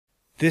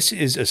This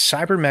is a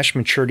cyber mesh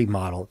maturity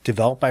model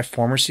developed by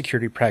former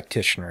security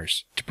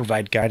practitioners to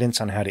provide guidance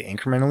on how to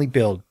incrementally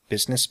build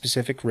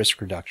business-specific risk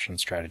reduction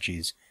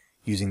strategies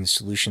using the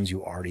solutions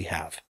you already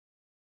have.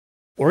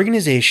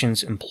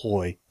 Organizations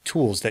employ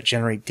tools that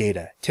generate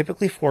data,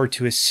 typically forward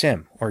to a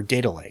SIM or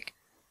data lake.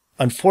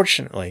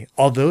 Unfortunately,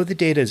 although the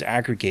data is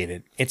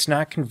aggregated, it's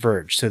not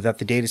converged so that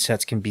the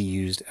datasets can be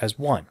used as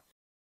one.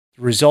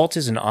 The result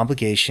is an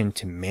obligation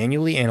to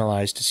manually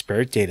analyze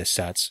disparate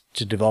datasets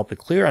to develop a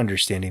clear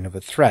understanding of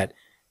a threat,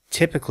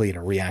 typically in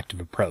a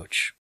reactive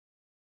approach.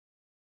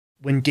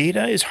 When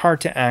data is hard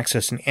to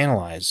access and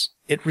analyze,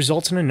 it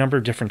results in a number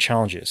of different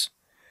challenges.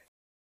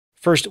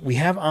 First, we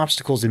have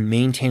obstacles in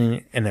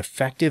maintaining an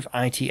effective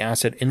IT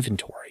asset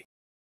inventory.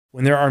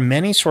 When there are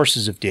many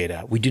sources of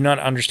data, we do not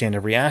understand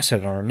every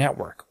asset on our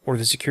network or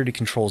the security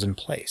controls in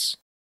place.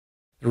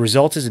 The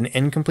result is an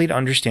incomplete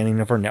understanding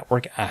of our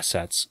network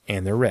assets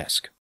and their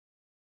risk.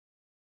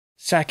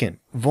 Second,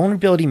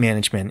 vulnerability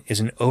management is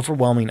an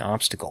overwhelming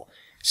obstacle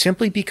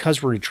simply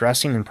because we're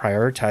addressing and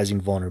prioritizing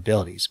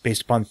vulnerabilities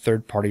based upon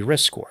third-party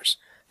risk scores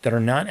that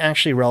are not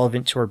actually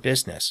relevant to our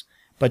business,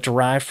 but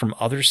derived from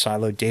other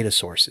siloed data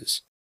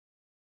sources.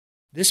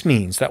 This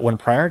means that when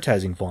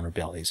prioritizing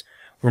vulnerabilities,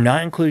 we're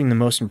not including the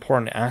most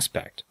important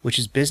aspect, which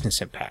is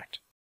business impact.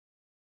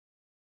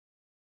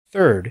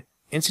 Third,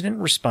 incident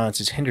response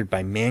is hindered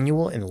by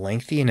manual and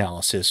lengthy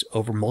analysis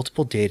over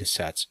multiple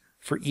datasets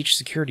for each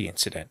security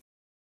incident.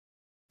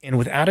 And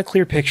without a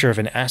clear picture of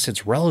an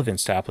asset's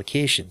relevance to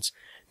applications,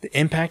 the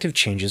impact of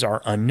changes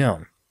are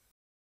unknown.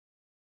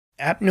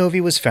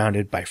 appNovi was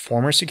founded by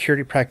former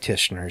security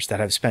practitioners that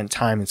have spent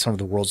time in some of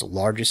the world's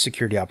largest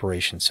security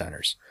operations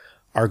centers.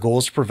 Our goal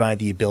is to provide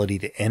the ability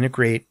to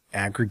integrate,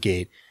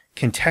 aggregate,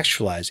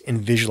 contextualize,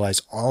 and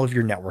visualize all of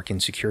your network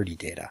and security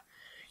data.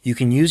 You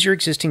can use your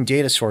existing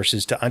data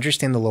sources to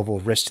understand the level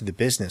of risk to the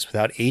business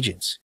without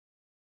agents.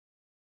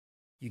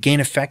 You gain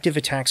effective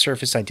attack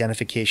surface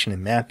identification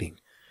and mapping,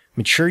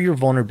 mature your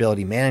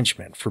vulnerability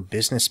management for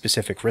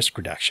business-specific risk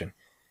reduction,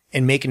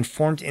 and make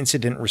informed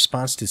incident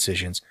response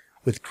decisions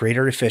with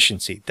greater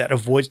efficiency that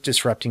avoids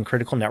disrupting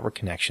critical network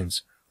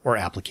connections or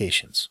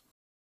applications.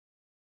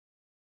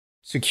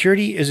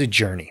 Security is a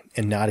journey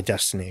and not a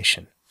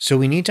destination, so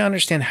we need to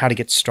understand how to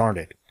get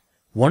started.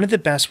 One of the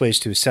best ways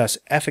to assess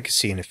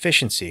efficacy and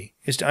efficiency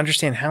is to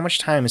understand how much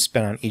time is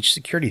spent on each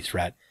security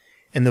threat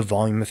and the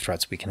volume of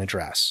threats we can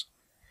address.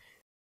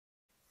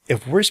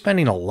 If we're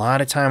spending a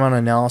lot of time on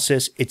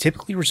analysis, it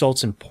typically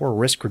results in poor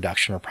risk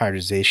reduction or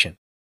prioritization,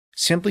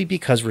 simply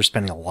because we're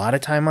spending a lot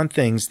of time on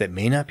things that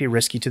may not be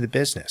risky to the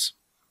business.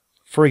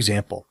 For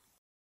example,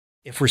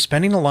 if we're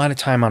spending a lot of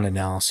time on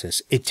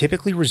analysis, it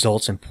typically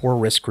results in poor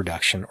risk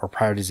reduction or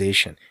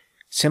prioritization,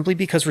 simply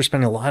because we're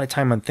spending a lot of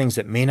time on things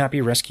that may not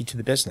be risky to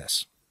the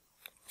business.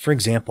 For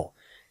example,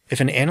 if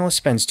an analyst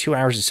spends 2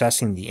 hours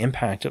assessing the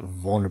impact of a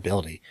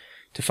vulnerability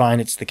to find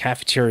it's the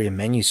cafeteria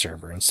menu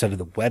server instead of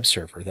the web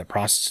server that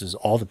processes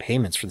all the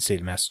payments for the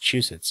state of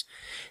Massachusetts,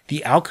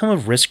 the outcome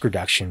of risk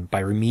reduction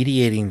by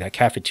remediating that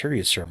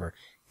cafeteria server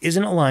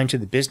isn't aligned to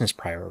the business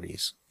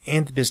priorities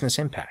and the business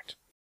impact.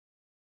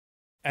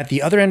 At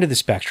the other end of the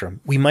spectrum,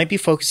 we might be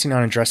focusing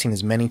on addressing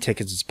as many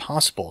tickets as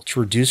possible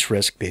to reduce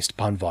risk based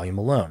upon volume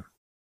alone.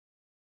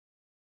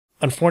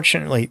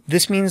 Unfortunately,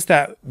 this means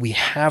that we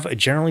have a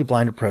generally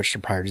blind approach to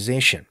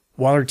prioritization.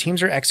 While our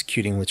teams are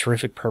executing with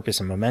terrific purpose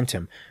and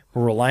momentum,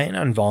 we're reliant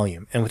on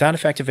volume, and without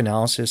effective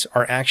analysis,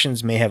 our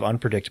actions may have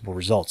unpredictable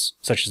results,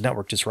 such as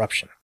network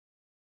disruption.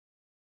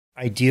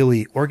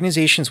 Ideally,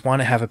 organizations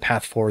want to have a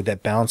path forward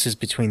that balances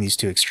between these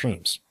two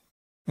extremes,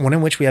 one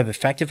in which we have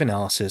effective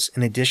analysis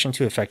in addition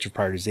to effective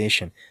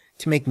prioritization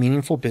to make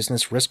meaningful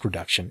business risk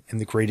reduction in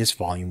the greatest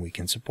volume we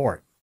can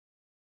support.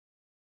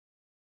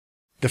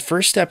 The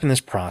first step in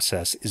this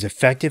process is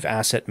effective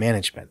asset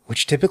management,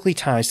 which typically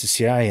ties to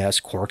CIS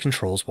core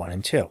controls 1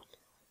 and 2.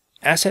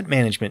 Asset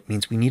management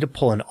means we need to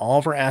pull in all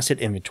of our asset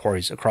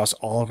inventories across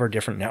all of our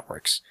different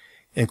networks,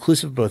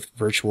 inclusive of both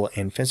virtual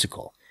and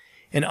physical,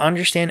 and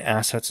understand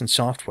assets and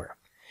software.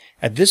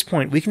 At this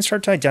point, we can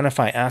start to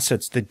identify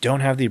assets that don't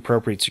have the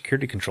appropriate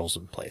security controls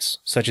in place,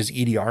 such as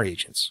EDR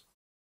agents.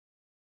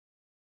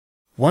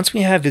 Once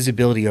we have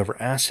visibility over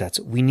assets,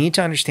 we need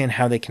to understand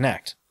how they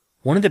connect.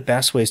 One of the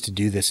best ways to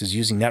do this is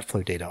using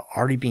NetFlow data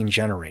already being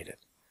generated.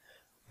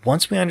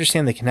 Once we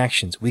understand the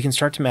connections, we can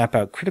start to map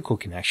out critical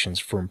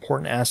connections for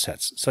important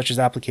assets, such as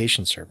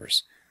application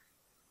servers.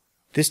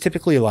 This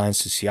typically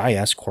aligns to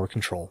CIS Core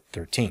Control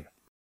 13.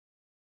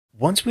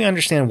 Once we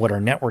understand what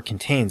our network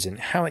contains and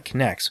how it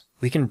connects,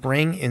 we can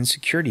bring in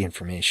security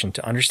information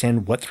to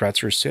understand what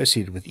threats are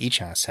associated with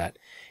each asset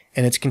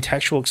and its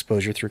contextual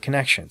exposure through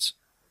connections.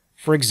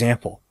 For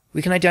example,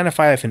 we can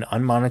identify if an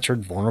unmonitored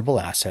vulnerable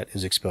asset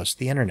is exposed to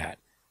the internet.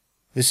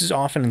 This is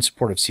often in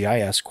support of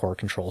CIS Core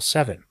Control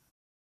 7.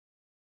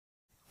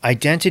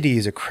 Identity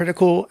is a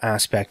critical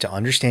aspect to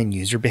understand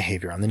user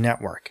behavior on the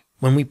network.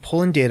 When we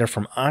pull in data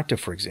from Okta,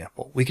 for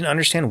example, we can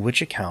understand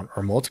which account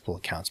or multiple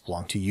accounts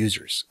belong to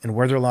users and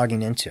where they're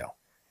logging into.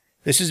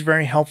 This is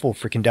very helpful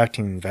for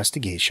conducting an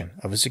investigation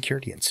of a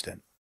security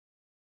incident.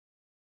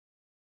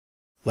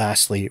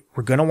 Lastly,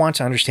 we're going to want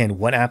to understand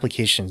what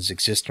applications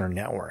exist in our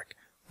network.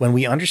 When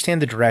we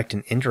understand the direct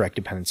and indirect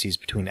dependencies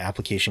between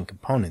application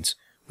components,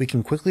 we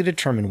can quickly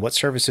determine what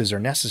services are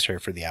necessary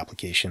for the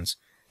applications,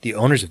 the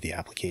owners of the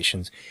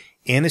applications,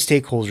 and the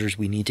stakeholders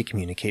we need to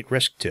communicate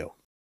risk to.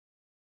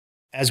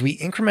 As we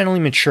incrementally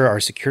mature our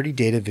security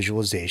data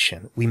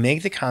visualization, we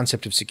make the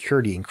concept of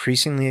security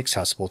increasingly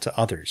accessible to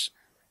others.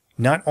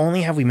 Not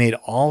only have we made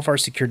all of our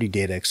security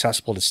data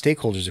accessible to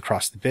stakeholders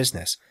across the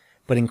business,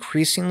 but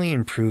increasingly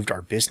improved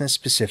our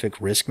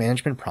business-specific risk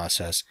management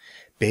process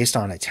based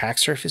on attack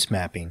surface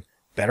mapping,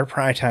 better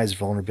prioritized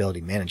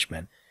vulnerability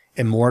management,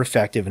 and more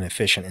effective and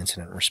efficient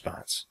incident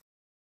response.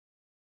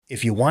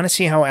 If you want to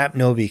see how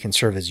appNovi can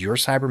serve as your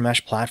cyber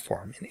mesh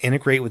platform and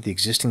integrate with the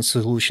existing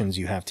solutions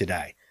you have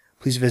today,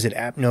 please visit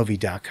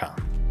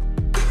appNovi.com.